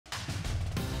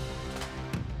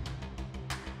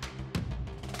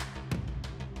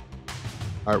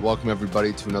All right, welcome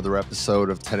everybody to another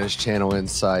episode of Tennis Channel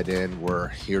Inside In. We're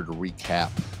here to recap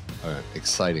an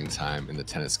exciting time in the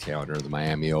tennis calendar. The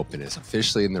Miami Open is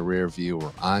officially in the rear view.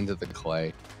 We're on to the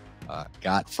clay.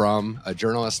 Got from a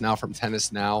journalist now from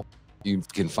Tennis Now. You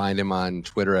can find him on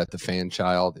Twitter at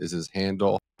 @thefanchild is his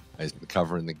handle. He's been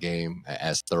covering the game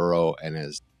as thorough and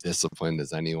as disciplined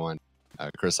as anyone.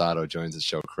 Chris Oddo joins the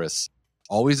show. Chris,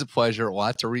 always a pleasure. A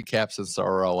lot to recap since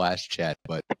our last chat,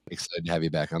 but excited to have you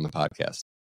back on the podcast.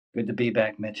 Good to be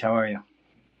back, Mitch. How are you?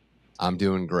 I'm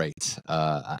doing great.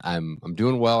 I'm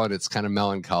doing well, and it's kind of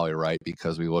melancholy, right?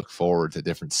 Because we look forward to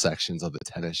different sections of the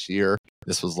tennis year.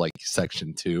 This was like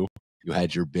section 2. You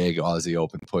had your big Aussie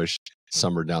Open push,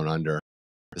 Summer Down Under,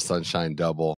 the Sunshine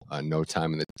Double, no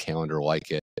time in the calendar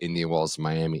like it, Indian Wells,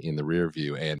 Miami in the rear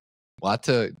view, and a lot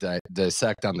to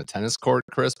dissect on the tennis court,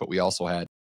 Chris, but we also had,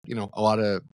 a lot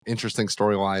of interesting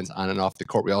storylines on and off the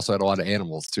court. We also had a lot of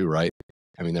animals too, right?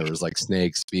 I mean, there was like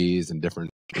snakes, bees, and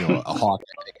different, a hawk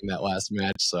in that last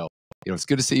match. So, it's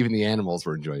good to see even the animals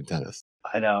were enjoying tennis.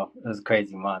 I know. It was a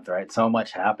crazy month, right? So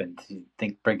much happened. You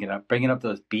think bringing up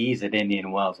those bees at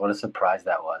Indian Wells, what a surprise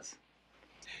that was.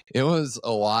 It was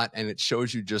a lot, and it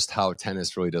shows you just how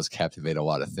tennis really does captivate a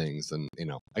lot of things. And,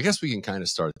 I guess we can kind of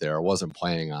start there. I wasn't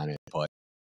planning on it, but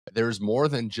there's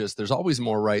always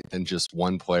more right than just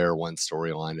one player, one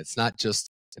storyline. It's not just,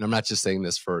 and I'm not just saying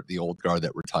this for the old guard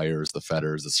that retires, the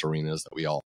Federers, the Serenas that we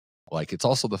all like. It's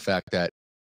also the fact that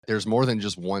there's more than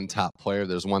just one top player.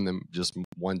 There's just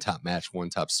one top match, one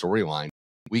top storyline.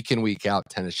 Week in, week out,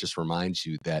 tennis just reminds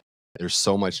you that there's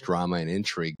so much drama and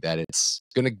intrigue that it's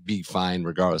going to be fine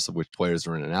regardless of which players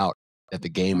are in and out, that the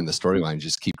game and the storyline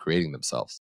just keep creating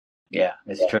themselves. Yeah,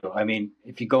 it's true. I mean,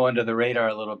 if you go under the radar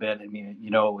a little bit, I mean,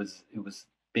 it was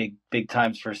big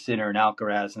times for Sinner and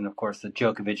Alcaraz, and of course the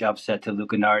Djokovic upset to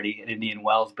Luca Nardi at Indian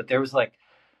Wells. But there was like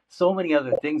so many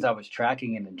other things I was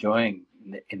tracking and enjoying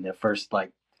in the first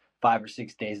like 5 or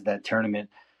 6 days of that tournament.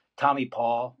 Tommy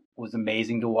Paul was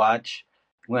amazing to watch.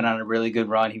 Went on a really good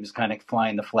run. He was kind of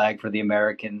flying the flag for the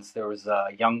Americans. There was a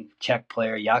young Czech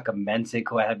player, Jakub Mensik,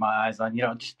 who I had my eyes on.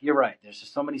 You're right. There's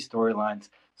just so many storylines,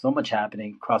 so much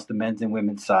happening across the men's and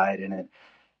women's side, and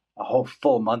a whole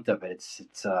full month of it.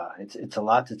 It's a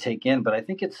lot to take in, but I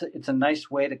think it's a nice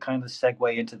way to kind of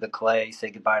segue into the clay, say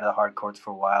goodbye to the hard courts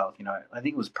for a while. I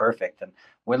think it was perfect, and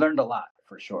we learned a lot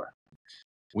for sure.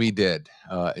 We did.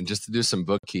 And just to do some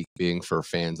bookkeeping for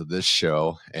fans of this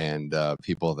show and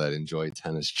people that enjoy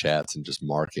tennis chats and just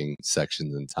marking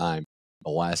sections in time,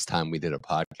 the last time we did a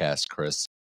podcast, Chris,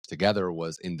 together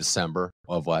was in December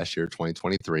of last year,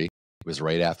 2023. It was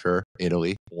right after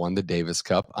Italy won the Davis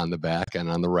Cup on the back and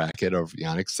on the racket of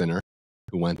Jannik Sinner,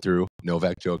 who went through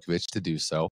Novak Djokovic to do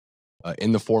so.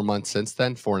 In the 4 months since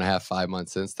then, 4.5, 5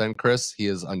 months since then, Chris, he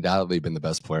has undoubtedly been the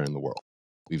best player in the world.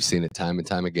 We've seen it time and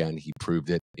time again. He proved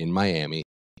it in Miami.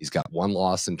 He's got one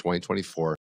loss in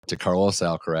 2024 to Carlos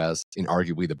Alcaraz in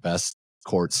arguably the best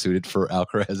court suited for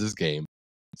Alcaraz's game.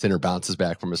 Sinner bounces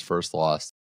back from his first loss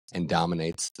and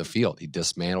dominates the field. He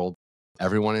dismantled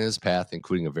everyone in his path,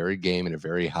 including a very game and a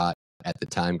very hot, at the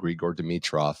time, Grigor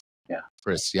Dimitrov. Yeah.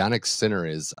 Chris, Jannik Sinner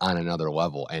is on another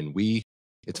level. And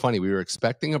it's funny, we were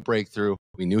expecting a breakthrough.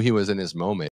 We knew he was in his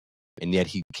moment. And yet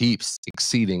he keeps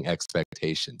exceeding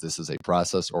expectations. This is a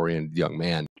process-oriented young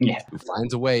man who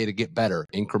finds a way to get better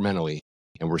incrementally.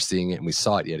 And we're seeing it, and we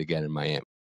saw it yet again in Miami.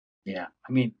 Yeah.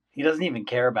 I mean, he doesn't even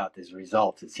care about his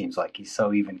results, it seems like. He's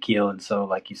so even keel and so,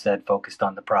 like you said, focused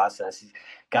on the process. He's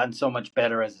gotten so much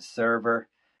better as a server.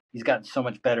 He's gotten so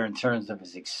much better in terms of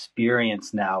his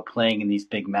experience now playing in these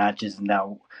big matches and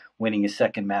now winning his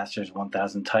second Masters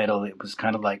 1000 title. It was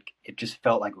kind of like, it just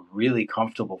felt like really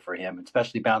comfortable for him,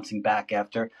 especially bouncing back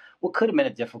after what could have been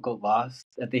a difficult loss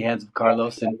at the hands of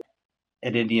Carlos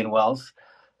at Indian Wells.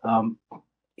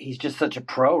 He's just such a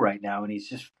pro right now, and he's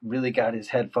just really got his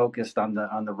head focused on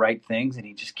the right things, and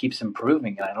he just keeps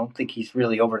improving. And I don't think he's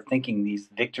really overthinking these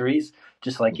victories,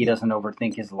 just like he doesn't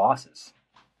overthink his losses.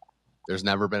 There's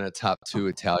never been a top 2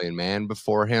 Italian man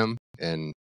before him,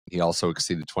 and he also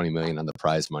exceeded 20 million on the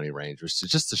prize money range, which is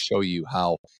just to show you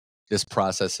how this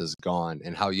process has gone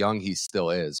and how young he still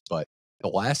is. But the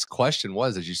last question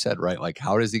was, as you said, right, like,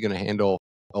 how is he going to handle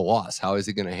a loss? How is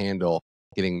he going to handle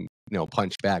getting,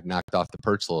 punched back, knocked off the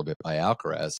perch a little bit by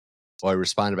Alcaraz? Well, I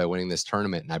responded by winning this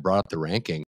tournament, and I brought up the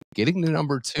ranking, getting to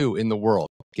number 2 in the world,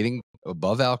 getting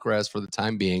above Alcaraz for the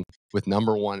time being with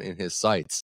number 1 in his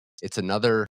sights. It's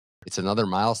another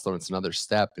milestone. It's another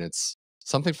step, and it's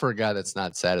something for a guy that's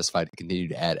not satisfied to continue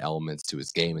to add elements to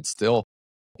his game. It's still,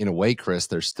 in a way, Chris,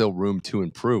 there's still room to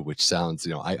improve, which sounds,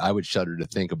 I would shudder to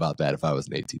think about that if I was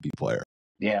an ATP player.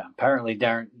 Yeah, apparently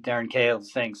Darren Cahill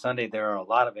is saying Sunday there are a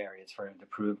lot of areas for him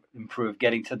to improve,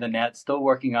 getting to the net, still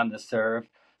working on the serve,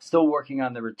 still working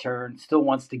on the return, still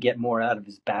wants to get more out of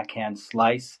his backhand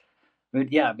slice.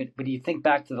 But yeah, but you think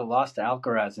back to the loss to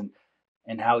Alcaraz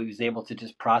and how he was able to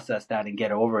just process that and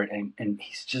get over it, and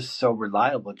he's just so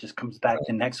reliable. It just comes back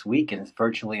to next week and it's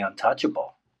virtually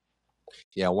untouchable.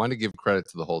 Yeah, I want to give credit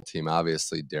to the whole team.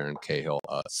 Obviously, Darren Cahill,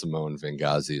 Simone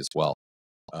Vengazi as well,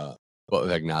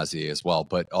 Vignazi as well,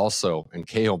 but also, and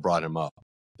Cahill brought him up,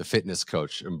 the fitness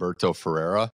coach, Umberto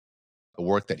Ferreira, the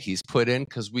work that he's put in,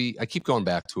 because I keep going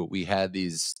back to it. We had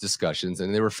these discussions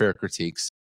and they were fair critiques.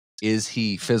 Is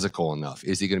he physical enough?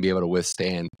 Is he going to be able to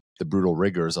withstand the brutal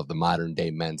rigors of the modern day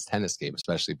men's tennis game,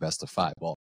 especially best of five?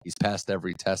 Well, he's passed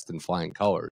every test in flying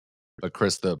colors. But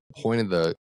Chris, the point of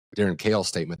the Darren Cahill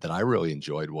statement that I really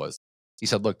enjoyed was he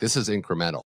said, look, this is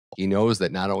incremental. He knows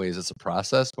that not only is this a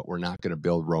process, but we're not going to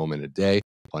build Rome in a day,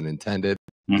 pun intended.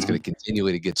 It's going to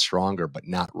continually to get stronger, but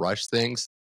not rush things.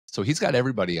 So he's got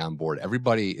everybody on board.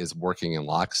 Everybody is working in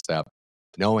lockstep,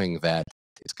 knowing that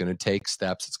it's going to take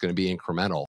steps. It's going to be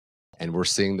incremental. And we're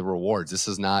seeing the rewards. This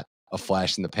is not a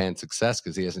flash in the pan success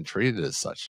because he hasn't treated it as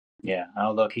such. Yeah.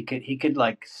 Oh, look, he could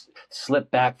like slip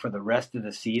back for the rest of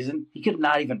the season. He could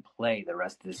not even play the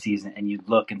rest of the season, and you'd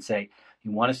look and say he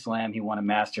won a slam, he won a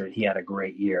master, he had a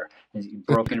great year. He's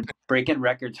breaking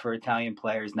records for Italian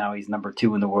players. Now he's number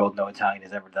 2 in the world. No Italian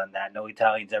has ever done that. No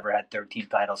Italian's ever had 13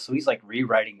 titles. So he's like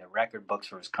rewriting the record books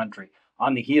for his country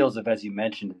on the heels of, as you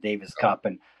mentioned, the Davis Cup.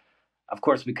 And of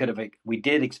course, we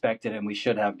did expect it, and we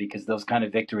should have, because those kind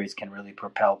of victories can really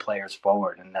propel players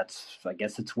forward. And I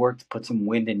guess it's worked, put some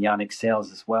wind in Jannik's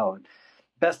sails as well. And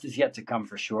best is yet to come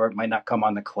for sure. It might not come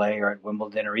on the clay or at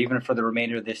Wimbledon or even for the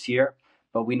remainder of this year,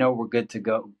 but we know we're good to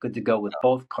go with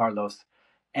both Carlos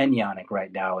and Jannik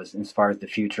right now as far as the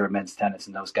future of men's tennis.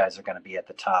 And those guys are going to be at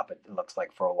the top, it looks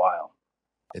like, for a while.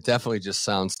 It definitely just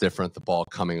sounds different. The ball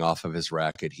coming off of his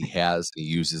racket. He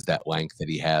uses that length that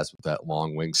he has with that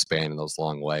long wingspan and those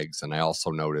long legs. And I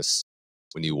also notice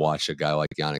when you watch a guy like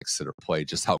Jannik Sinner play,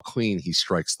 just how clean he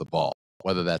strikes the ball,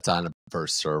 whether that's on a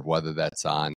first serve, whether that's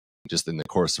on just in the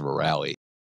course of a rally.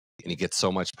 And he gets so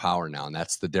much power now. And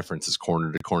that's the difference, is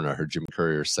corner to corner. I heard Jim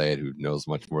Courier say it, who knows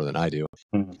much more than I do,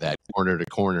 that corner to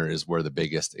corner is where the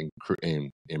biggest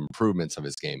improvements of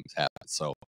his game happen.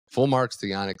 So full marks to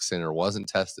Jannik Sinner. Wasn't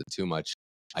tested too much.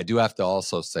 I do have to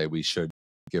also say we should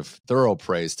give thorough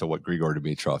praise to what Grigor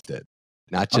Dimitrov did.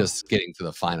 Not just getting to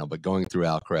the final, but going through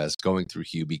Alcaraz, going through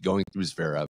Hubie, going through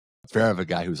Zverev. Zverev, a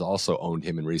guy who's also owned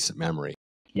him in recent memory.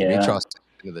 Yeah. Dimitrov's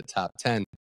into the top 10.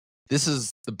 This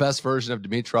is the best version of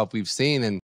Dimitrov we've seen.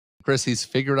 And Chris, he's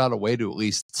figured out a way to at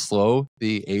least slow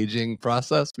the aging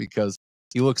process, because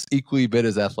he looks equally bit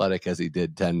as athletic as he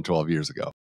did 10, 12 years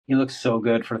ago. He looks so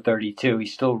good for 32.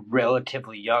 He's still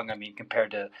relatively young. I mean,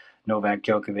 compared to Novak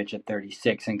Djokovic at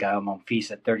 36 and Gael Monfils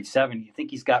at 37, you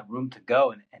think he's got room to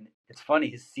go. And it's funny,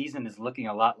 his season is looking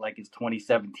a lot like his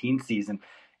 2017 season.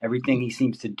 Everything he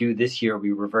seems to do this year,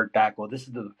 we revert back. Well, this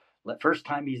is the first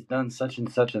time he's done such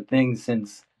and such a thing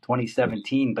since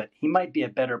 2017, but he might be a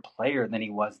better player than he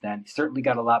was then. He's certainly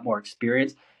got a lot more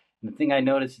experience. And the thing I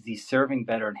noticed is he's serving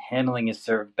better and handling his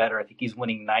serve better. I think he's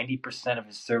winning 90% of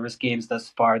his service games thus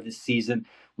far this season,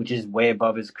 which is way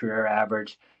above his career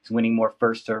average. He's winning more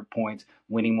first serve points,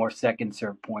 winning more second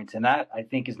serve points. And that, I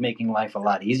think, is making life a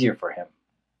lot easier for him.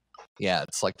 Yeah,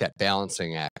 it's like that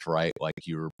balancing act, right? Like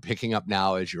you're picking up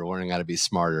knowledge, you're learning how to be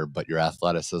smarter, but your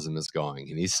athleticism is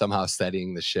going. And he's somehow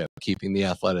steadying the ship, keeping the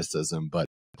athleticism, but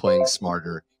playing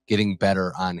smarter, getting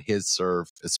better on his serve,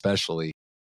 especially.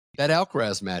 That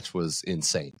Alcaraz match was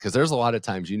insane, because there's a lot of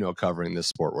times, covering this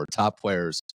sport, where top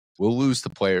players will lose to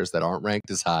players that aren't ranked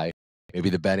as high. Maybe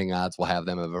the betting odds will have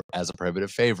them as a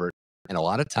prohibitive favorite. And a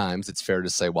lot of times it's fair to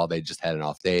say, well, they just had an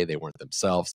off day. They weren't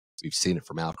themselves. We've seen it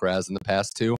from Alcaraz in the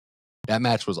past too. That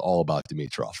match was all about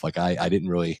Dimitrov. Like I didn't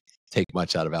really take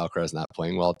much out of Alcaraz not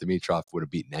playing well. Dimitrov would have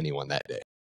beaten anyone that day.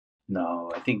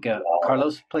 No, I think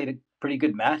Carlos played a pretty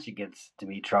good match against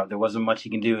Dimitrov. There wasn't much he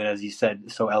can do. And as he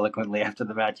said so eloquently after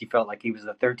the match, he felt like he was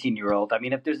a 13-year-old. I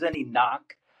mean, if there's any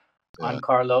knock on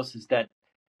Carlos, is that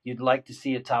you'd like to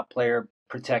see a top player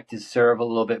protect his serve a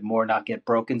little bit more, not get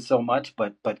broken so much.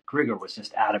 But Grigor was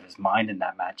just out of his mind in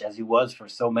that match, as he was for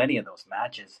so many of those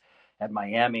matches at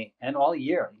Miami and all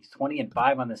year. He's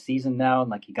 20-5 on the season now,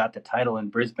 and like he got the title in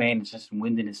Brisbane. It's just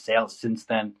wind in his sails since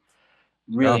then.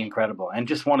 Really incredible. And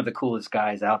just one of the coolest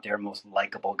guys out there, most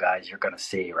likable guys you're going to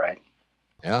see, right?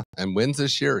 Yeah, and wins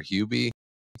this year. Hubie,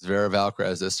 Zverev,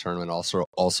 Alcaraz this tournament,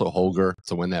 also Holger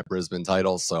to win that Brisbane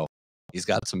title. So he's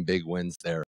got some big wins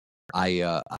there.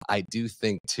 I do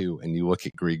think too, and you look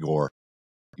at Grigor,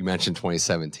 You mentioned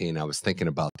 2017. I was thinking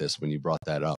about this when you brought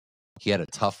that up. He had a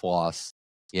tough loss.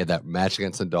 He had that match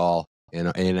against Nadal in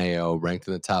AO, ranked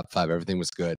in the top 5. Everything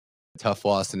was good. Tough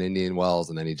loss in Indian Wells,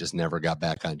 and then he just never got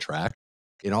back on track.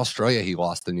 In Australia, he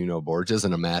lost to Nuno Borges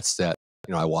in a match that,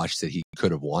 I watched that he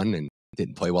could have won and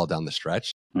didn't play well down the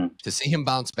stretch. To see him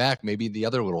bounce back, maybe the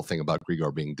other little thing about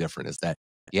Grigor being different is that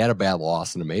he had a bad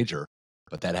loss in a major,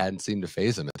 but that hadn't seemed to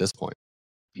faze him at this point.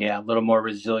 Yeah, a little more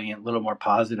resilient, a little more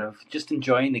positive. Just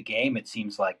enjoying the game, it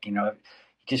seems like. He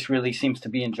just really seems to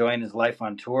be enjoying his life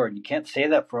on tour. And you can't say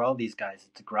that for all these guys.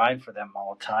 It's a grind for them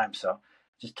all the time. So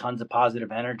just tons of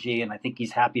positive energy. And I think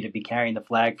he's happy to be carrying the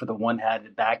flag for the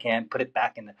one-handed backhand, put it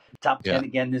back in the top 10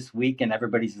 again this week. And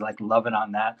everybody's like loving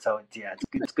on that. So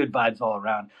it's good vibes all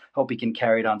around. Hope he can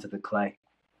carry it onto the clay.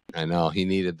 I know he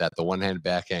needed that. The one-handed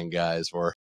backhand guys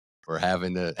were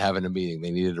having a meeting.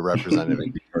 They needed a representative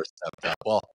and Grigor stepped up.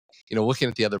 Well, looking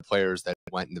at the other players that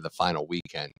went into the final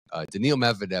weekend, Daniil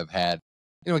Medvedev had,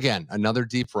 again, another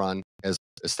deep run, has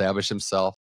established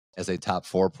himself as a top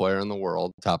 4 player in the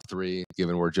world, top 3,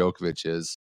 given where Djokovic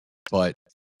is. But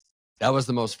that was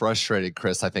the most frustrated,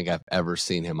 Chris, I think I've ever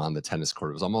seen him on the tennis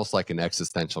court. It was almost like an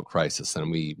existential crisis.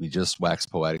 And we just waxed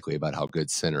poetically about how good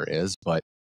Sinner is. But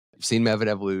you've seen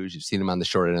Medvedev lose. You've seen him on the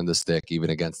short end of the stick, even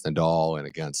against Nadal and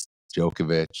against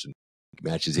Djokovic, and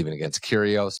matches even against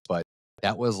Kyrgios. But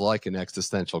that was like an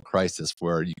existential crisis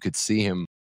where you could see him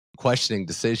questioning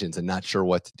decisions and not sure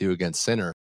what to do against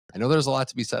Sinner. I know there's a lot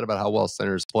to be said about how well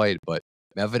Sinner's played, but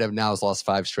Medvedev now has lost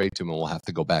 5 straight to him and will have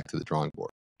to go back to the drawing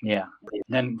board. Yeah.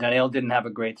 Then Daniil didn't have a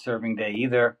great serving day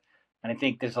either. And I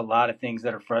think there's a lot of things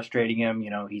that are frustrating him.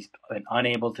 He's been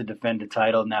unable to defend a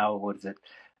title now. What is it?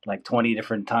 Like 20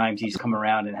 different times he's come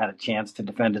around and had a chance to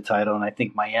defend a title. And I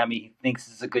think Miami thinks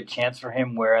it's a good chance for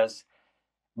him. Whereas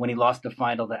when he lost the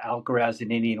final to Alcaraz in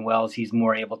Indian Wells, he's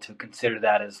more able to consider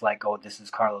that as like, oh, this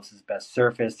is Carlos's best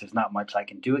surface. There's not much I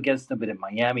can do against him. But in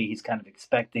Miami, he's kind of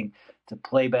expecting to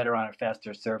play better on a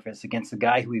faster surface against the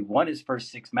guy who he won his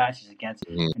first 6 matches against.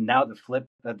 And now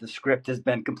the script has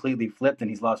been completely flipped, and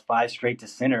he's lost 5 straight to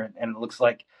Sinner. And it looks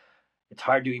like it's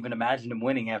hard to even imagine him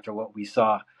winning after what we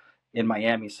saw in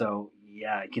Miami. So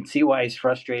yeah, I can see why he's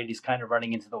frustrated. He's kind of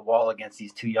running into the wall against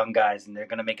these 2 young guys, and they're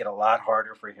going to make it a lot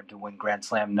harder for him to win Grand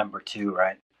Slam number 2,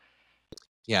 right?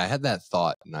 Yeah, I had that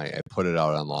thought, and I put it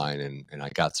out online, and I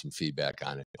got some feedback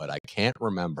on it, but I can't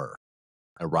remember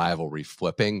a rivalry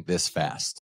flipping this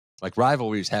fast. Like,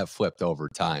 rivalries have flipped over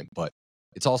time, but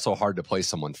it's also hard to play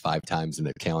someone 5 times in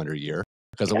a calendar year,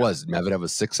 because Medvedev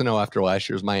was 6-0 after last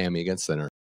year's Miami against Sinner,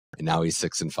 and now he's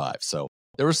 6-5. So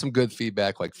there was some good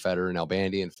feedback, like Federer and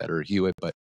Albandi and Federer Hewitt,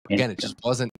 but again, it just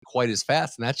wasn't quite as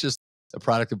fast, and that's just a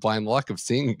product of blind luck of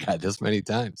seeing a guy this many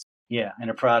times. Yeah, and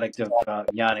a product of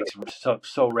Jannik's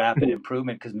so rapid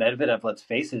improvement, because Medvedev, let's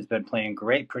face it, has been playing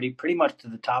great, pretty much to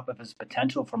the top of his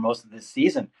potential for most of this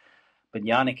season. But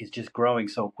Jannik is just growing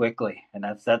so quickly, and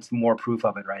that's more proof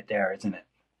of it right there, isn't it?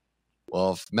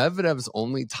 Well, if Medvedev's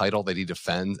only title that he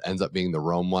defends ends up being the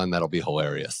Rome one, that'll be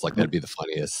hilarious. Like, that'd be the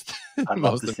funniest. I'd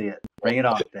love to see it. Bring it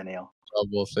on, Daniil.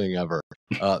 Trouble thing ever.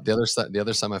 The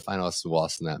other semifinalist who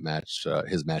lost in that match,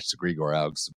 his match to Grigor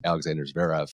Alexander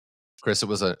Zverev. Chris, it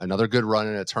was another good run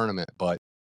in a tournament, but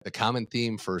the common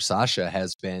theme for Sasha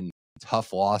has been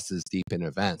tough losses deep in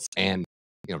events. And,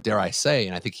 dare I say,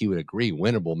 and I think he would agree,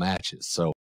 winnable matches.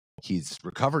 So he's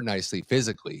recovered nicely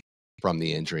physically from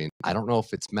the injury. And I don't know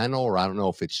if it's mental, or I don't know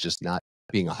if it's just not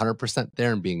being 100%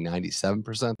 there and being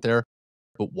 97% there.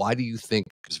 But why do you think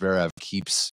Zverev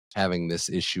keeps having this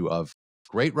issue of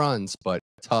great runs, but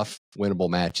tough, winnable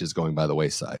matches going by the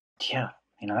wayside? Yeah.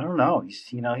 I don't know.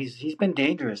 He's been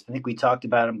dangerous. I think we talked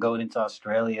about him going into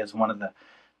Australia as one of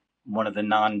the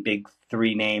non-big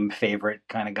 3 name favorite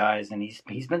kind of guys, and he's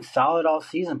been solid all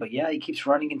season. But yeah, he keeps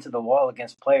running into the wall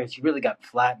against players. He really got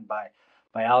flattened by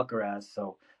Alcaraz.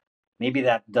 So maybe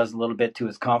that does a little bit to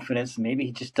his confidence. Maybe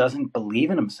he just doesn't believe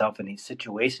in himself in these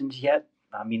situations yet.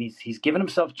 I mean, he's given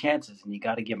himself chances, and you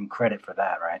got to give him credit for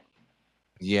that, right?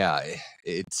 Yeah,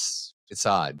 it's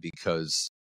odd because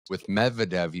with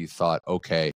Medvedev, you thought,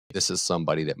 okay, this is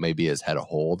somebody that maybe has had a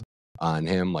hold on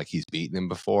him, like he's beaten him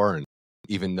before. And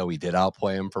even though he did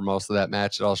outplay him for most of that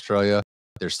match at Australia,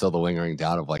 there's still the lingering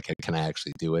doubt of like, can I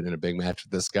actually do it in a big match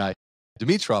with this guy?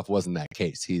 Dimitrov wasn't that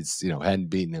case. He's, hadn't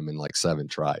beaten him in like 7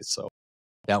 tries. So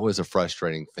that was a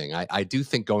frustrating thing. I do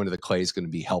think going to the clay is going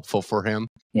to be helpful for him.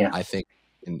 Yeah. I think,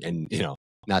 and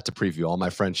not to preview all my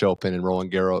French Open and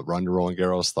Roland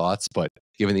Garros thoughts, but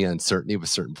given the uncertainty with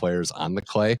certain players on the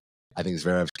clay, I think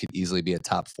Zverev could easily be a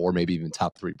top 4, maybe even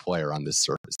top 3 player on this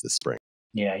surface this spring.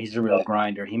 Yeah, he's a real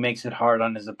grinder. He makes it hard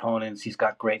on his opponents. He's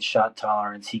got great shot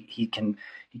tolerance. He can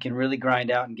really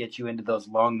grind out and get you into those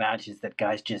long matches that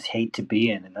guys just hate to be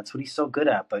in, and that's what he's so good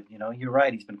at. But you're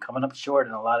right. He's been coming up short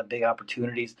in a lot of big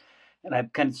opportunities, and I'm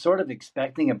kind of sort of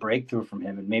expecting a breakthrough from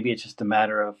him. And maybe it's just a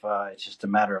matter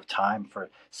of time for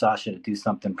Sasha to do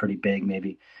something pretty big.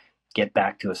 Maybe get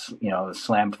back to a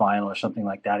slam final or something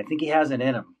like that. I think he has it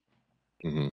in him.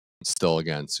 Mm-hmm. Still,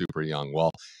 again, super young.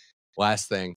 Well, last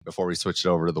thing before we switch it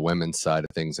over to the women's side of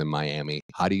things in Miami,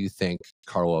 how do you think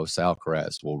Carlos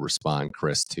Alcaraz will respond,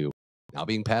 Chris, to now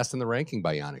being passed in the ranking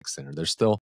by Jannik Sinner? There's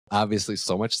still obviously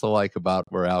so much to like about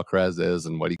where Alcaraz is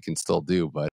and what he can still do,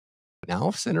 but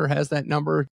now Sinner has that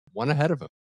number one ahead of him.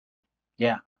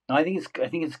 Yeah. No, I think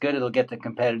it's good. It'll get the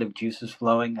competitive juices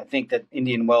flowing. I think that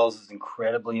Indian Wells is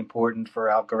incredibly important for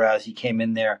Alcaraz. He came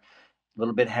in there a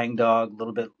little bit hangdog, a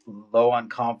little bit low on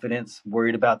confidence,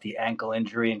 worried about the ankle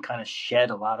injury, and kind of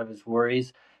shed a lot of his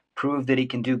worries. Proved that he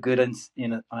can do good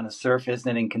on a surface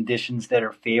and in conditions that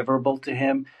are favorable to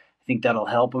him. I think that'll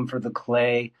help him for the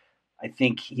clay. I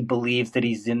think he believes that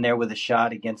he's in there with a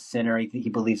shot against Sinner. He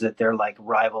believes that they're like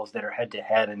rivals that are head to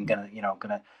head and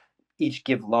gonna each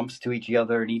give lumps to each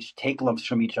other and each take lumps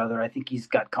from each other. I think he's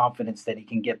got confidence that he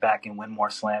can get back and win more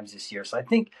slams this year. So I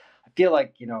feel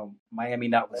like, Miami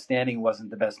notwithstanding wasn't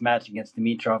the best match against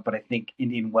Dimitrov, but I think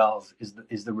Indian Wells is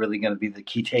the really going to be the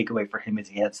key takeaway for him as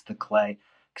he heads to the clay.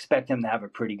 Expect him to have a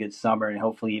pretty good summer and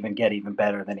hopefully even get even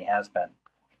better than he has been.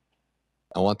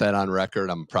 I want that on record.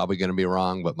 I'm probably going to be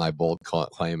wrong, but my bold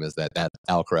claim is that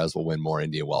Alcaraz will win more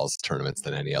Indian Wells tournaments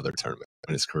than any other tournament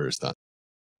when his career is done.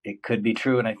 It could be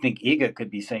true, and I think Iga could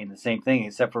be saying the same thing,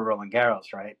 except for Roland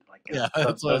Garros, right? Like Yeah,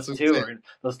 that's what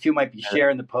those two might be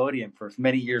sharing the podium for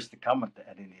many years to come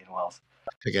at Indian Wells.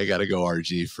 I think I got to go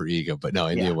RG for Iga, but no,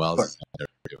 Indian Wells,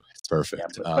 it's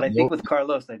perfect. Yeah, but I think with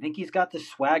Carlos, I think he's got the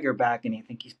swagger back, and I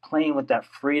think he's playing with that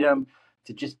freedom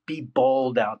to just be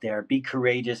bold out there, be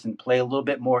courageous, and play a little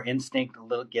bit more instinct, a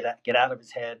little get out of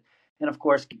his head, and of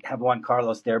course have Juan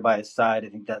Carlos there by his side. I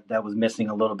think that was missing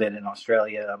a little bit in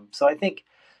Australia. So I think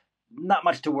not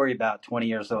much to worry about. 20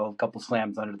 years old, a couple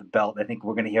slams under the belt. I think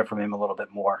we're going to hear from him a little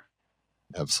bit more.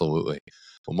 Absolutely.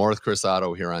 Well, more with Chris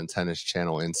Oddo here on Tennis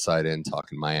Channel Inside In,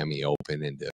 talking Miami Open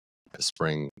into the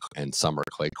spring and summer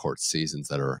clay court seasons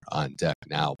that are on deck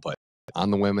now. But on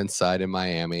the women's side in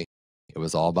Miami, it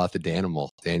was all about the Danimal,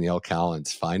 Danielle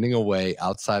Collins, finding a way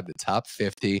outside the top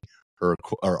 50. Her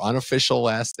unofficial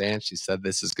last dance, she said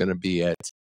this is going to be it.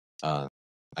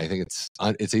 I think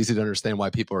it's easy to understand why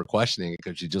people are questioning it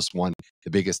because she just won the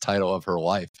biggest title of her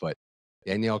life. But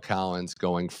Danielle Collins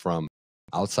going from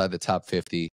outside the top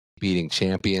 50, beating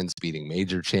champions, beating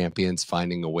major champions,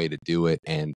 finding a way to do it.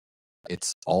 And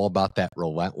it's all about that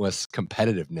relentless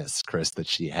competitiveness, Chris, that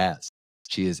she has.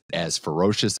 She is as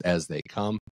ferocious as they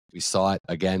come. We saw it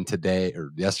again today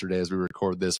or yesterday as we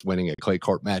record this, winning a clay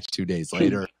court match 2 days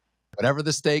later. Whatever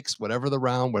the stakes, whatever the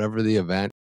round, whatever the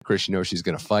event, Chris, she's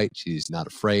going to fight. She's not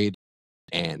afraid.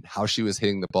 And how she was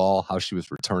hitting the ball, how she was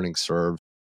returning serve,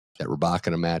 that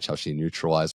Rybakina match, how she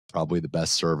neutralized probably the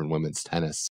best serve in women's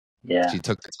tennis. Yeah. She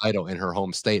took the title in her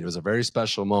home state. It was a very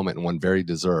special moment and one very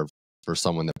deserved for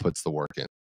someone that puts the work in.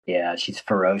 Yeah, she's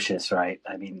ferocious, right?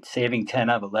 I mean, saving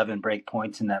 10 out of 11 break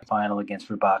points in that final against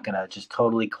Rybakina, just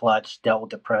totally clutch, dealt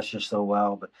with the pressure so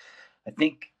well. But I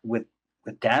think with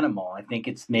Danimal, I think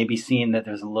it's maybe seeing that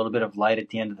there's a little bit of light at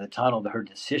the end of the tunnel. Her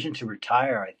decision to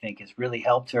retire, I think, has really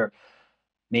helped her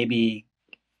maybe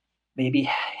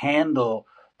handle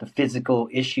the physical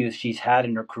issues she's had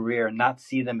in her career and not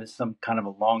see them as some kind of a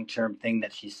long-term thing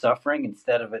that she's suffering.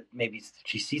 Instead of it, maybe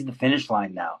she sees the finish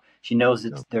line now. She knows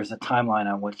there's a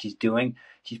timeline on what she's doing.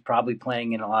 She's probably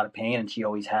playing in a lot of pain, and she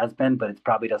always has been, but it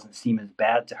probably doesn't seem as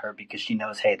bad to her because she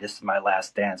knows, hey, this is my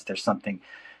last dance. There's something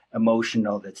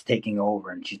emotional that's taking over,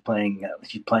 and she's playing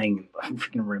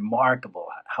freaking remarkable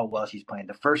how well she's playing.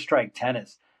 The first strike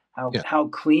tennis, how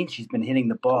clean she's been hitting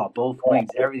the ball, both wings,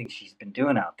 everything she's been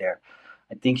doing out there.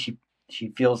 I think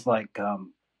she feels like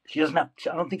she doesn't have.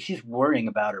 I don't think she's worrying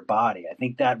about her body. I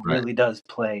think that really does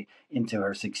play into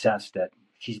her success. That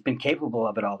she's been capable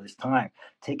of it all this time.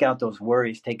 Take out those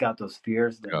worries, take out those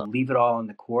fears, leave it all on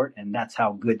the court, and that's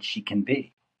how good she can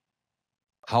be.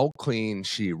 How clean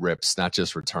she rips, not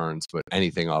just returns, but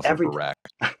anything off of her rack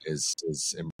is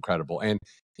incredible. And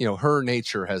her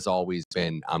nature has always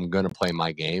been, I'm going to play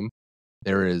my game.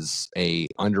 There is a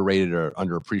underrated or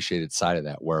underappreciated side of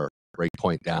that where break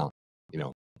point down,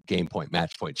 game point,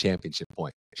 match point, championship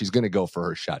point. She's going to go for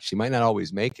her shot. She might not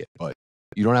always make it, but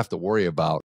you don't have to worry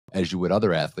about, as you would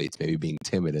other athletes, maybe being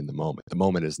timid in the moment. The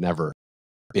moment has never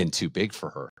been too big for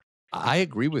her. I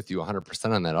agree with you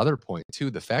 100% on that other point too.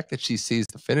 The fact that she sees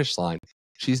the finish line,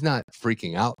 she's not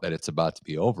freaking out that it's about to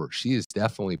be over. She is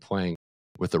definitely playing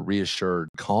with a reassured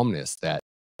calmness that,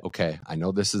 okay, I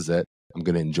know this is it. I'm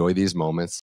going to enjoy these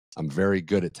moments. I'm very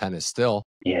good at tennis still.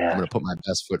 I'm going to put my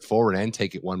best foot forward and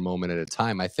take it one moment at a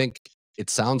time. I think it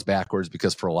sounds backwards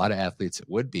because for a lot of athletes it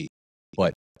would be,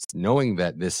 but knowing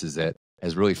that this is it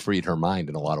has really freed her mind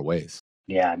in a lot of ways.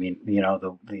 Yeah, I mean,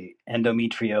 the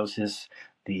endometriosis,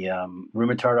 the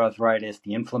rheumatoid arthritis,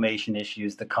 the inflammation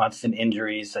issues, the constant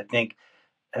injuries, I think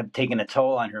have taken a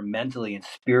toll on her mentally and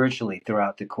spiritually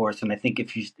throughout the course. And I think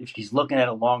if she's looking at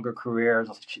a longer career,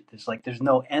 there's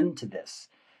no end to this.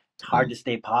 It's hard to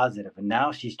stay positive. And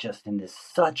now she's just in this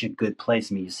such a good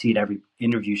place. I mean, you see it every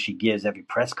interview she gives, every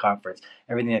press conference,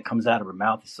 everything that comes out of her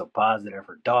mouth is so positive.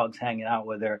 Her dog's hanging out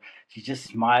with her. She's just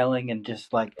smiling and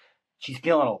just like she's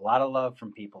feeling a lot of love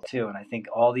from people too. And I think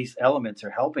all these elements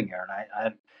are helping her. And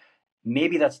I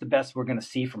maybe that's the best we're going to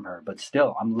see from her. But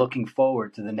still, I'm looking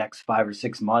forward to the next 5 or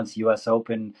 6 months, U.S.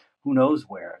 Open. Who knows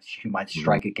where she might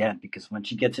strike again? Because when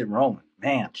she gets it rolling,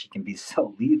 man, she can be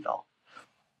so lethal.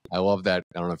 I love that.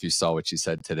 I don't know if you saw what she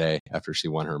said today after she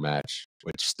won her match,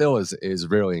 which still is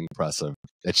really impressive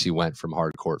that she went from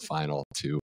hard court final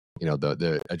to,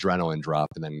 the adrenaline drop,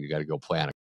 and then you got to go play on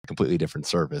a completely different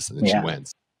surface, and then she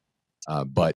wins.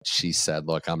 But she said,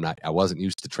 look, I wasn't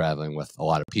used to traveling with a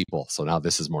lot of people. So now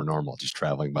this is more normal, just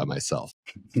traveling by myself.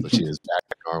 So she is back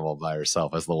to normal by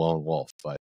herself as the lone wolf.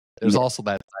 But there's also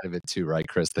that side of it too, right,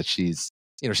 Chris, that she's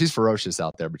ferocious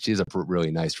out there, but she's a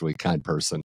really nice, really kind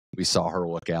person. We saw her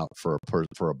look out for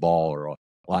a ball or a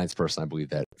lines person, I believe,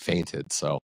 that fainted.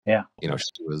 So,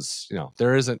 she was,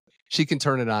 she can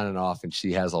turn it on and off, and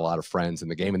she has a lot of friends in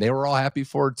the game, and they were all happy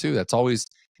for her too. That's always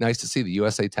nice to see. The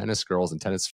USA tennis girls and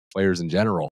tennis players in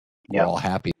general were all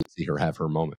happy to see her have her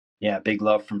moment. Yeah, big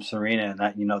love from Serena, and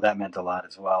that meant a lot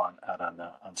as well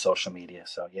on social media.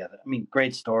 So yeah, I mean,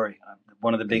 great story.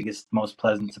 One of the biggest, most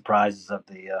pleasant surprises of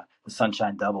the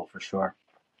Sunshine Double for sure.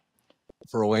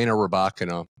 For Elena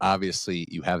Rybakina, obviously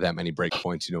you have that many break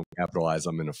points, you don't capitalize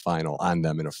on them in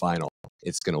a final.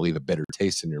 It's going to leave a bitter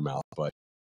taste in your mouth. But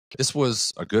this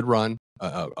was a good run,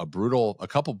 a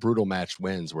couple brutal match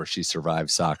wins where she survived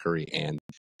Sakkari and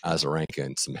Azarenka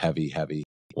in some heavy,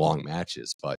 long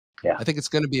matches. But I think it's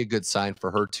going to be a good sign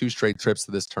for her. 2 straight trips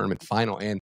to this tournament final.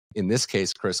 And in this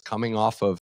case, Chris, coming off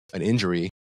of an injury,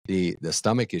 the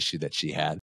stomach issue that she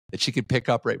had, that she could pick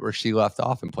up right where she left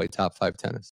off and play top 5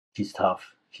 tennis. She's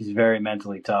tough. She's very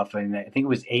mentally tough. I mean, I think it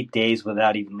was 8 days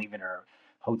without even leaving her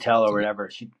hotel or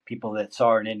whatever. People that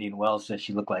saw her in Indian Wells said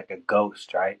she looked like a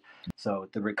ghost, right? So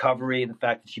the recovery, the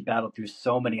fact that she battled through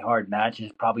so many hard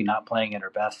matches, probably not playing at her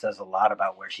best, says a lot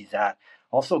about where she's at.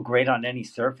 Also great on any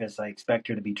surface. I expect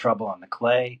her to be trouble on the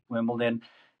clay. Wimbledon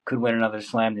could win another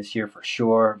slam this year for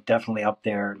sure. Definitely up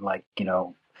there, I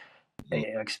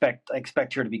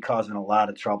expect her to be causing a lot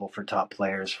of trouble for top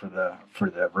players for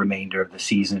the remainder of the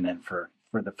season and for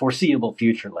the foreseeable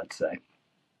future, let's say.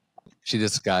 She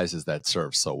disguises that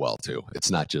serve so well too.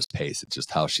 It's not just pace; it's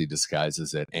just how she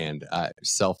disguises it. And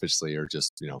selfishly, or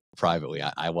just privately,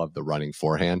 I love the running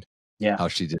forehand. Yeah, how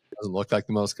she just doesn't look like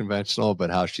the most conventional, but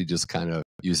how she just kind of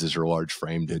uses her large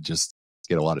frame to just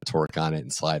get a lot of torque on it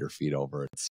and slide her feet over.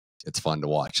 It's fun to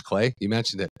watch. Clay, you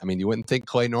mentioned it. I mean, you wouldn't think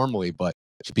Clay normally, but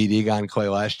she beat Egon Clay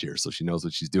last year, so she knows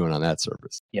what she's doing on that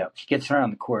surface. Yeah, she gets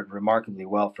around the court remarkably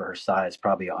well for her size.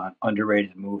 Probably an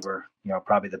underrated mover.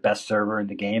 Probably the best server in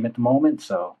the game at the moment.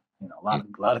 So a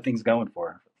lot of things going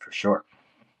for her for sure.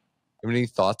 Any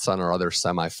thoughts on our other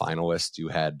semifinalists? You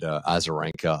had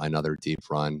Azarenka, another deep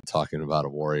run, talking about a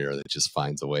warrior that just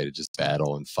finds a way to just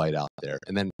battle and fight out there,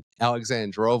 and then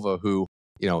Alexandrova, who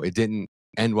it didn't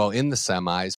end well in the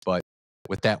semis, but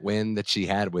with that win that she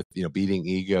had with, beating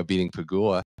Iga, beating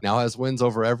Pegula, now has wins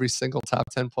over every single top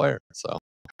 10 player. So,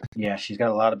 yeah, she's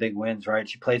got a lot of big wins, right?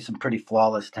 She played some pretty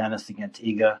flawless tennis against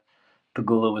Iga.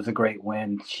 Pegula was a great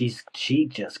win. She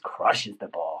just crushes the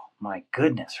ball. My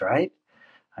goodness, right?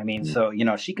 I mean, so,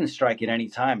 she can strike at any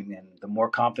time. And the more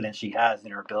confidence she has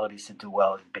in her abilities to do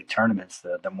well in big tournaments,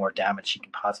 the more damage she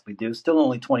can possibly do. Still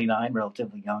only 29,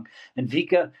 relatively young. And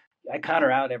Vika, I count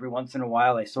her out every once in a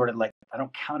while. I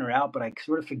don't count her out, but I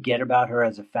sort of forget about her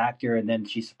as a factor, and then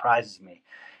she surprises me.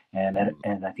 And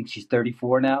I think she's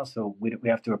 34 now, so we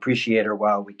have to appreciate her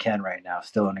while we can right now.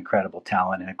 Still an incredible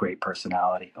talent and a great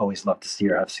personality. Always love to see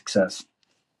her have success.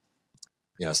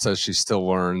 Yeah, so she still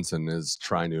learns and is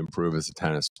trying to improve as a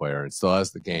tennis player and still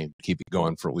has the game. Keep it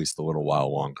going for at least a little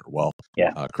while longer. Well,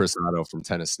 Chris Oddo from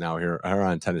Tennis Now here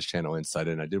on Tennis Channel Insight,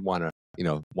 and I did want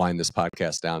to wind this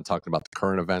podcast down talking about the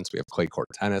current events. We have clay court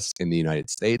tennis in the United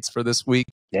States for this week.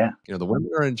 Yeah. The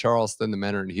women are in Charleston, the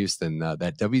men are in Houston.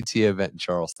 That WTA event in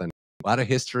Charleston, a lot of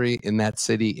history in that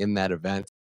city, in that event.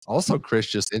 Also, Chris,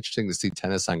 just interesting to see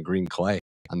tennis on green clay,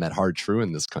 on that hard true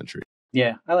in this country.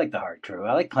 Yeah, I like the hard true.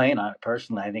 I like playing on it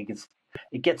personally. I think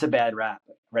it gets a bad rap.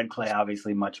 Red clay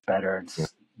obviously much better. Yeah.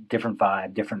 It's different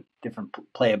vibe, different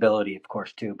playability, of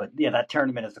course, too. But yeah, that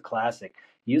tournament is a classic.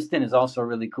 Houston is also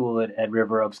really cool at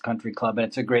River Oaks Country Club, and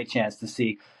it's a great chance to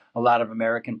see a lot of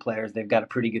American players. They've got a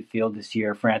pretty good field this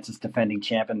year. France is defending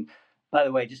champ. And by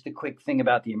the way, just a quick thing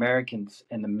about the Americans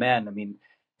and the men. I mean,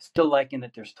 still liking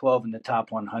that there's 12 in the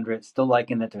top 100. Still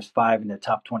liking that there's 5 in the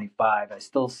top 25. I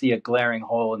still see a glaring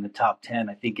hole in the top 10.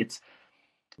 I think it's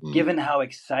given how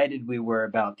excited we were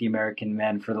about the American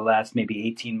men for the last maybe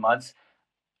 18 months.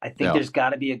 I think there's got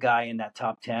to be a guy in that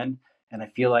top 10. And I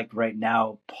feel like right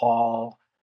now, Paul,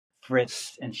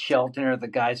 Fritz, and Shelton are the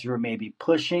guys who are maybe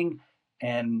pushing.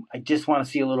 And I just want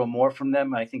to see a little more from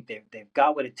them. I think they've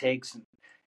got what it takes,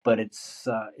 but it's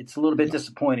a little bit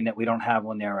disappointing that we don't have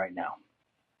one there right now.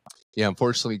 Yeah,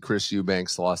 unfortunately, Chris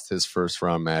Eubanks lost his first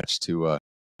round match to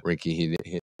Rinky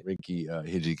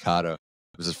Hijikata.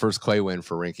 It was his first clay win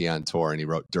for Rinky on tour, and he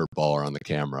wrote "dirt baller" on the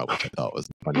camera, which I thought was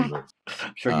a funny move.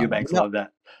 I'm sure Eubanks loved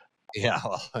that. Yeah,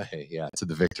 well, yeah. To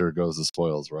the victor goes the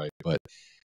spoils, right? But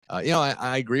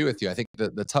I agree with you. I think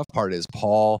the tough part is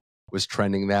Paul was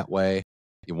trending that way.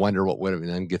 You wonder what would have, and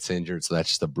then gets injured, so that's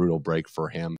just a brutal break for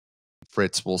him.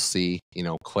 Fritz, we'll see.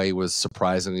 Clay was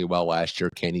surprisingly well last year.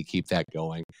 Can he keep that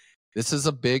going? This is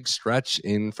a big stretch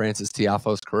in Frances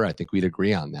Tiafoe's career. I think we'd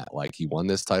agree on that. Like, he won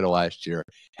this title last year,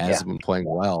 hasn't been playing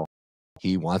well.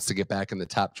 He wants to get back in the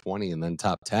top 20 and then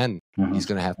top 10. Mm-hmm. He's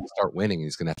going to have to start winning.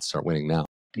 He's going to have to start winning now.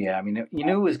 Yeah, I mean, you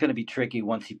knew it was going to be tricky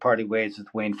once he parted ways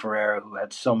with Wayne Ferreira, who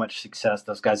had so much success.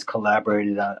 Those guys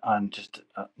collaborated on just,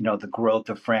 the growth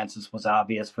of Frances was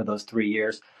obvious for those 3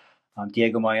 years.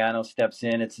 Diego Moyano steps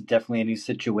in. It's definitely a new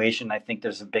situation. I think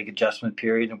there's a big adjustment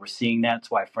period, and we're seeing that. That's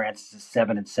why Frances is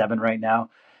 7-7 right now.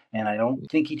 And I don't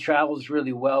think he travels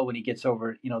really well when he gets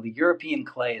over. The European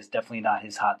clay is definitely not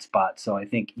his hot spot. So I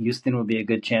think Houston would be a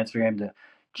good chance for him to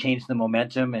change the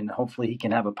momentum, and hopefully he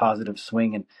can have a positive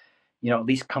swing and, at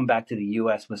least come back to the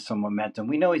U.S. with some momentum.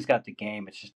 We know he's got the game.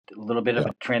 It's just a little bit of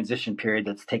a transition period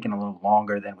that's taken a little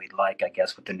longer than we'd like, I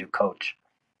guess, with the new coach.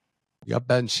 You got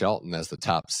Ben Shelton as the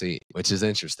top seed, which is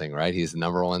interesting, right? He's the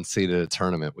number 1 seed at a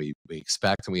tournament. We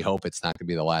expect and we hope it's not going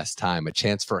to be the last time. A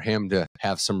chance for him to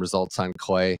have some results on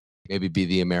clay, maybe be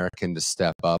the American to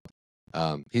step up.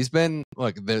 He's been,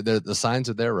 look, the signs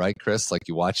are there, right, Chris? Like,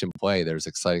 you watch him play, there's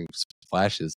exciting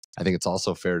flashes. I think it's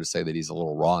also fair to say that he's a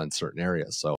little raw in certain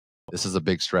areas. So this is a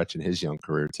big stretch in his young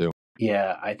career, too.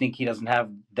 Yeah, I think he doesn't have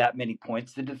that many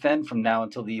points to defend from now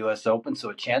until the U.S. Open, so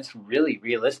a chance really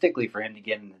realistically for him to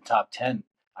get in the top 10.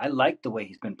 I like the way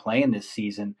he's been playing this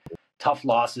season. Tough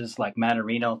losses like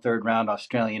Mannarino, 3rd round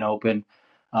Australian Open.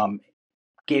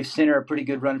 Gave Sinner a pretty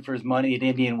good run for his money at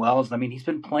Indian Wells. I mean, he's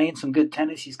been playing some good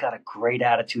tennis. He's got a great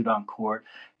attitude on court.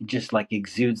 He just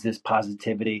exudes this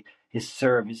positivity. His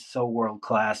serve is so world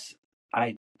class.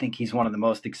 I think he's one of the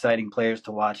most exciting players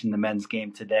to watch in the men's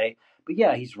game today. But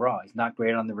yeah, he's raw. He's not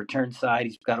great on the return side.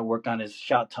 He's got to work on his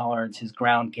shot tolerance, his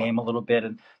ground game a little bit.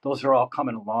 And those are all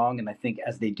coming along. And I think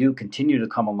as they do continue to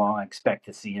come along, I expect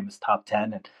to see him as top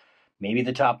 10 and maybe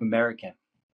the top American.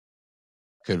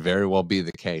 Could very well be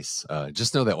the case.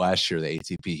 Just know that last year, the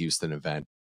ATP Houston event,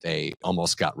 they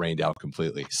almost got rained out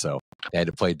completely. So they had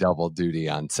to play double duty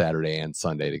on Saturday and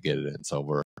Sunday to get it in. So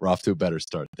we're off to a better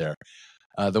start there.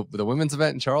 The women's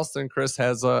event in Charleston, Chris,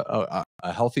 has a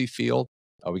healthy field.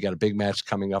 We got a big match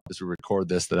coming up as we record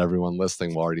this that everyone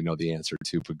listening will already know the answer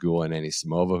to. Pegula and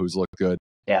Anisimova, who's looked good.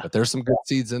 Yeah. But there's some good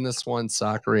seeds in this one.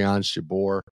 Sakari,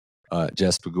 Jabeur,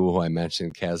 Jess Pegula, who I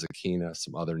mentioned, Kazakina,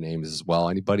 some other names as well.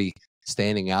 Anybody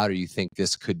standing out, or you think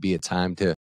this could be a time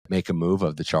to make a move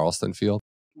of the Charleston field?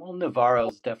 Well, Navarro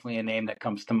is definitely a name that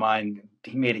comes to mind.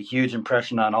 He made a huge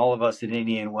impression on all of us at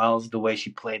Indian Wells. The way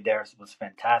she played there was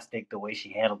fantastic. The way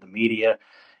she handled the media.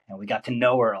 And we got to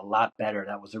know her a lot better.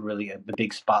 That was a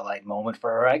big spotlight moment for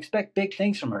her. I expect big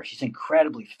things from her. She's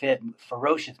incredibly fit,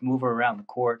 ferocious mover around the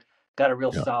court, got a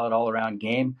real solid all-around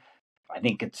game. I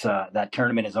think it's that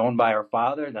tournament is owned by her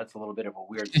father. That's a little bit of a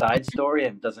weird side story.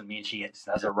 It doesn't mean she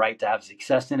has a right to have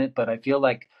success in it, but I feel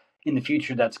like in the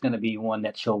future that's going to be one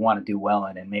that she'll want to do well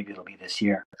in, and maybe it'll be this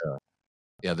year.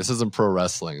 Yeah, this isn't pro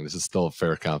wrestling. This is still a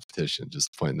fair competition. Just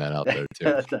pointing that out there,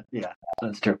 too. Yeah,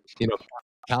 that's true.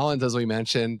 Collins, as we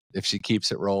mentioned, if she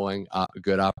keeps it rolling, a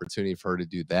good opportunity for her to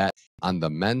do that. On the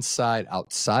men's side,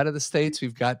 outside of the States,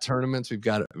 we've got tournaments, we've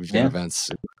got events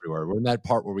everywhere. We're in that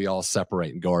part where we all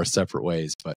separate and go our separate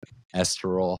ways. But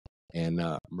Estoril and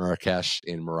Marrakesh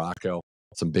in Morocco,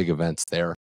 some big events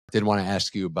there. Did want to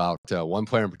ask you about one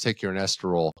player in particular in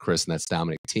Estoril, Chris, and that's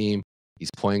Dominic Thiem.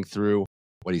 He's playing through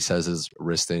what he says is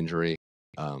wrist injury.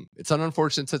 It's an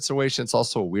unfortunate situation. It's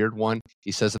also a weird one.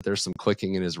 He says that there's some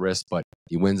clicking in his wrist, but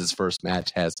he wins his first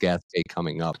match, has Gasquet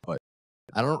coming up. But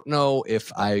I don't know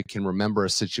if I can remember a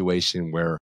situation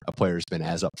where a player's been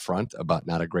as upfront about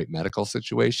not a great medical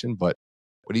situation. But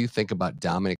what do you think about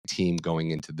Dominic Thiem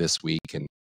going into this week? And,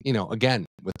 again,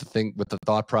 with the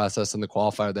thought process and the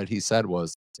qualifier that he said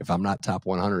was, if I'm not top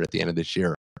 100 at the end of this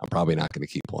year, I'm probably not going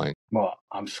to keep playing. Well,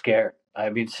 I'm scared. I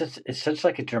mean, it's such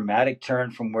like a dramatic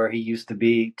turn from where he used to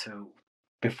be to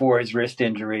before his wrist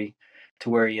injury to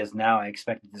where he is now. I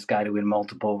expected this guy to win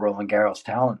multiple Roland Garros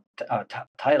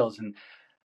titles, and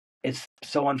it's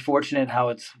so unfortunate how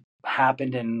it's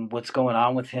happened and what's going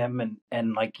on with him.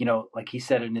 And like he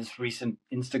said in his recent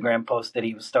Instagram post that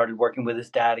he started working with his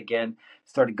dad again,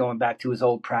 started going back to his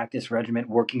old practice regimen,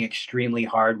 working extremely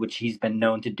hard, which he's been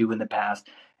known to do in the past.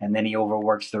 And then he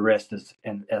overworks the wrist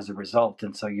as a result.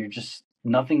 And so you're just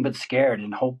nothing but scared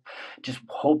and hope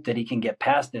that he can get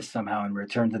past this somehow and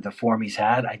return to the form he's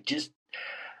had.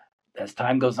 As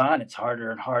time goes on, it's harder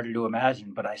and harder to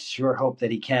imagine, but I sure hope that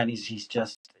he can.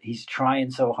 He's trying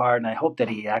so hard, and I hope that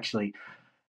he actually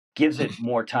gives it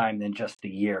more time than just a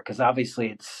year, because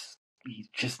obviously he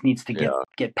just needs to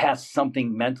get past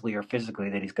something mentally or physically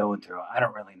that he's going through. I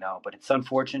don't really know, but it's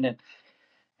unfortunate,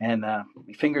 and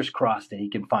fingers crossed that he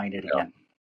can find it again.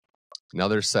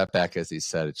 Another setback, as he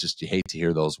said. It's just you hate to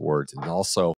hear those words, and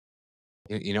also,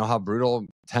 you know how brutal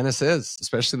tennis is,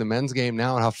 especially the men's game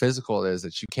now, and how physical it is,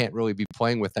 that you can't really be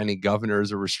playing with any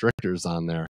governors or restrictors on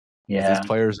there. Yeah. These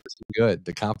players are too good.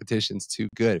 The competition's too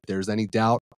good. If there's any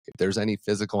doubt, if there's any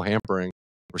physical hampering,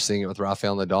 we're seeing it with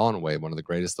Rafael Nadal in a way, one of the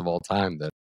greatest of all time, that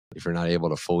if you're not able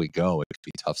to fully go, it could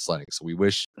be tough sledding. So we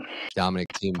wish Dominic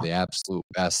Thiem the absolute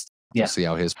best. We'll see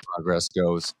how his progress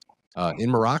goes. In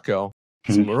Morocco,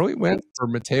 some early wins for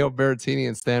Matteo Berrettini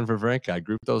and Stan Wawrinka. I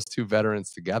grouped those two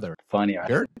veterans together. Funny.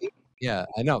 Yeah,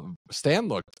 I know. Stan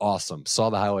looked awesome. Saw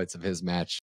the highlights of his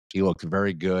match. He looked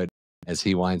very good as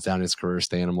he winds down his career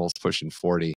Stanimals, pushing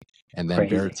 40. And then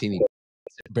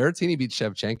Berrettini beat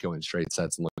Shevchenko in straight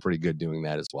sets and looked pretty good doing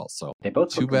that as well. So they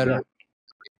both two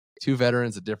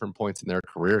veterans at different points in their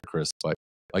career, Chris, but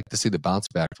I'd like to see the bounce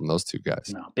back from those two guys.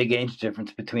 No, big age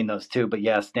difference between those two. But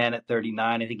yeah, Stan at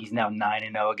 39, I think he's now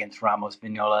 9-0 against Ramos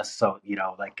Vignolas. So,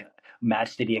 like a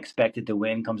match that he expected to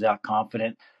win, comes out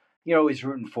confident. You're always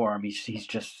rooting for him. He's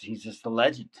just a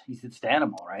legend. He's at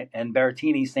Stanimal, right? And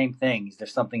Berrettini, same thing.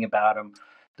 There's something about him,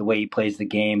 the way he plays the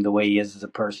game, the way he is as a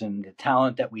person, the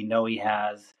talent that we know he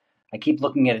has. I keep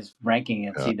looking at his ranking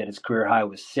and see that his career high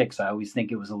was 6. I always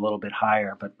think it was a little bit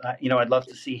higher. But, I'd love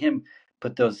to see him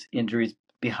put those injuries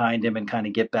behind him and kind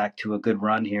of get back to a good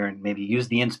run here and maybe use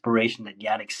the inspiration that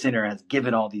Jannik Sinner has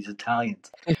given all these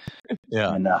Italians.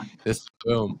 And this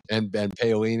boom and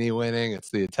Paolini winning.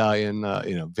 It's the Italian,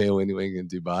 Paolini winning in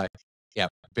Dubai. Yeah,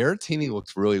 Berrettini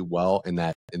looked really well in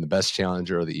the best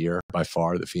challenger of the year by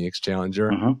far, the Phoenix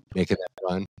Challenger, making that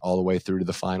run all the way through to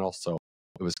the final. So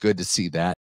it was good to see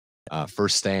that. For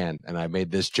Stan, and I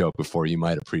made this joke before, you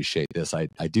might appreciate this.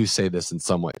 I do say this in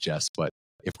somewhat jest, but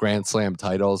if Grand Slam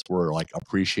titles were like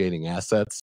appreciating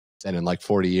assets, then in like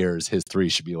 40 years, his 3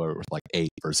 should be worth like 8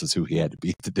 versus who he had to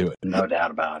beat to do it. No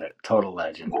doubt about it. Total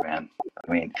legend, man.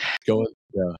 I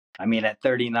mean, at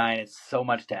 39, it's so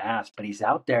much to ask, but he's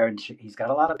out there and he's got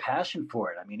a lot of passion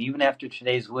for it. I mean, even after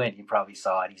today's win, you probably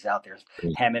saw it. He's out there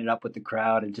hamming it up with the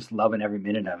crowd and just loving every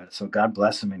minute of it. So God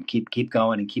bless him and keep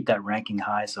going and keep that ranking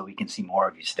high so we can see more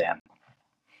of you, Stan.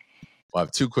 Well, I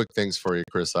have 2 quick things for you,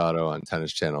 Chris Oddo, on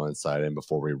Tennis Channel Inside, and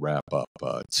before we wrap up,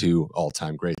 2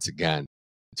 all-time greats again.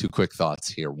 2 quick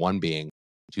thoughts here. One being,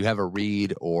 do you have a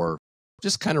read or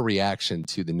just kind of reaction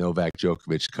to the Novak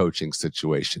Djokovic coaching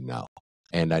situation now?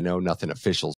 And I know nothing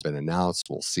official's been announced.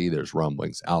 We'll see. There's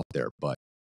rumblings out there, but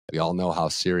we all know how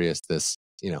serious this,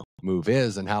 move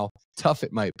is and how tough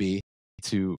it might be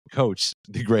to coach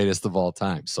the greatest of all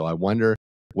time. So I wonder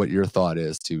what your thought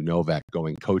is to Novak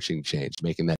going coaching change,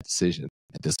 making that decision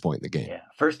at this point in the game. Yeah.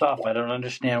 First off, I don't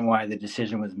understand why the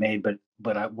decision was made, but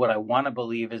what I want to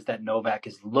believe is that Novak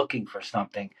is looking for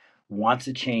something, wants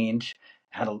a change,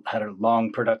 had a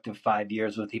long, productive 5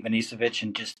 years with Ivan Isavic,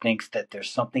 and just thinks that there's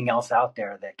something else out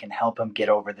there that can help him get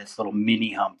over this little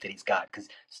mini hump that he's got. Because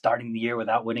starting the year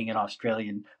without winning an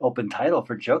Australian Open title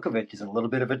for Djokovic is a little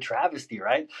bit of a travesty,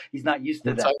 right? He's not used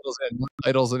to that.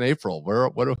 Titles in April.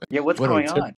 What's going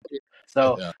on?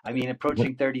 So, I mean,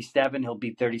 approaching 37, he'll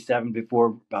be 37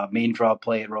 before main draw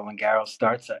play at Roland Garros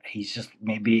starts. He's just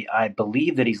I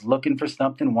believe that he's looking for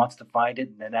something, wants to find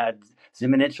it, and then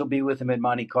Zimonjic will be with him at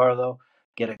Monte Carlo.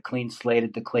 get a clean slate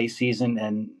at the clay season,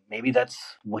 and maybe that's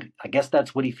what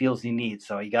he feels he needs.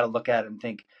 So you got to look at it and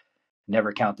think,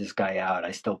 never count this guy out.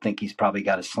 I still think he's probably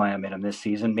got a slam in him this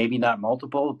season. Maybe not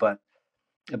multiple, but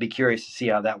I'd be curious to see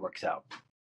how that works out.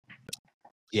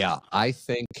 Yeah, I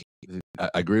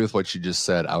agree with what you just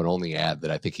said. I would only add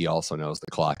that I think he also knows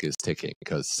the clock is ticking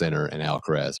because Sinner and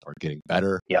Alcaraz are getting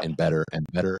better and better and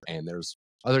better. And there's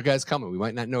other guys coming. We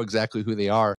might not know exactly who they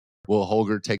are. Will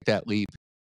Holger take that leap?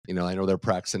 I know they're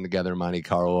practicing together, Monte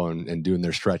Carlo, and doing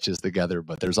their stretches together,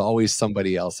 but there's always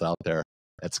somebody else out there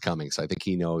that's coming. So I think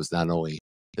he knows not only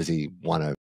does he want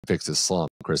to fix his slump,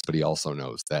 Chris, but he also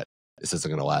knows that this isn't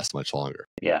going to last much longer.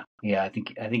 Yeah. I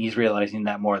think he's realizing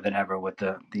that more than ever with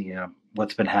the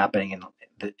what's been happening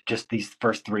in just these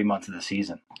first 3 months of the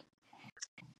season.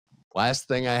 Last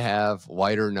thing I have,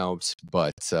 lighter notes,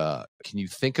 but can you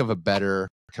think of a better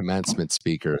commencement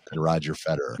speaker than Roger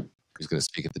Federer, who's going to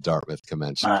speak at the Dartmouth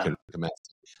commencement?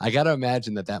 I got to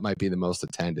imagine that might be the most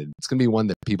attended. It's going to be one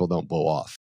that people don't blow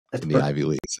off in the Ivy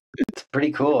Leagues. It's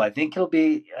pretty cool. I think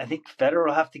Federer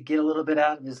will have to get a little bit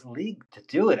out of his league to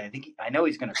do it. I know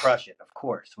he's going to crush it, of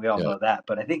course. We all know that.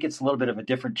 But I think it's a little bit of a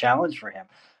different challenge for him.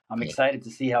 I'm excited to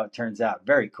see how it turns out.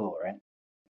 Very cool, right?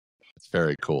 It's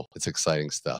very cool. It's exciting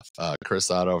stuff. Chris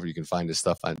Oddo, you can find his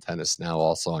stuff on Tennis Now,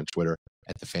 also on Twitter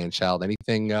at the Fanchild.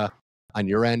 Anything on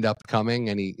your end upcoming?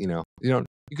 You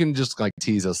can just like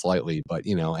tease us lightly, but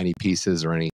any pieces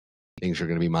or any things you're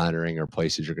going to be monitoring or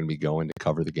places you're going to be going to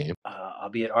cover the game? I'll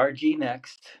be at RG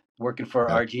next, working for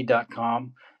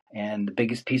RG.com. And the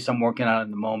biggest piece I'm working on at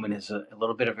the moment is a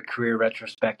little bit of a career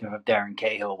retrospective of Darren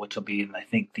Cahill, which will be in, I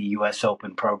think, the U.S.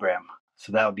 Open program.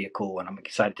 So that would be a cool one. I'm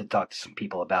excited to talk to some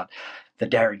people about the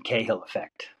Darren Cahill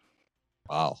effect.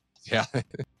 Wow. Yeah.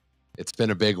 It's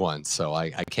been a big one. So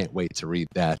I can't wait to read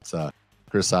that.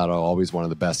 Chris Oddo, always one of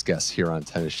the best guests here on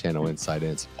Tennis Channel Inside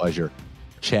In. It's a pleasure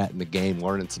chatting the game,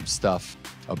 learning some stuff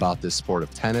about this sport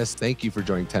of tennis. Thank you for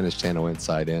joining Tennis Channel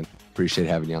Inside In. Appreciate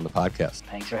having you on the podcast.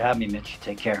 Thanks for having me, Mitch.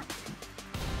 Take care.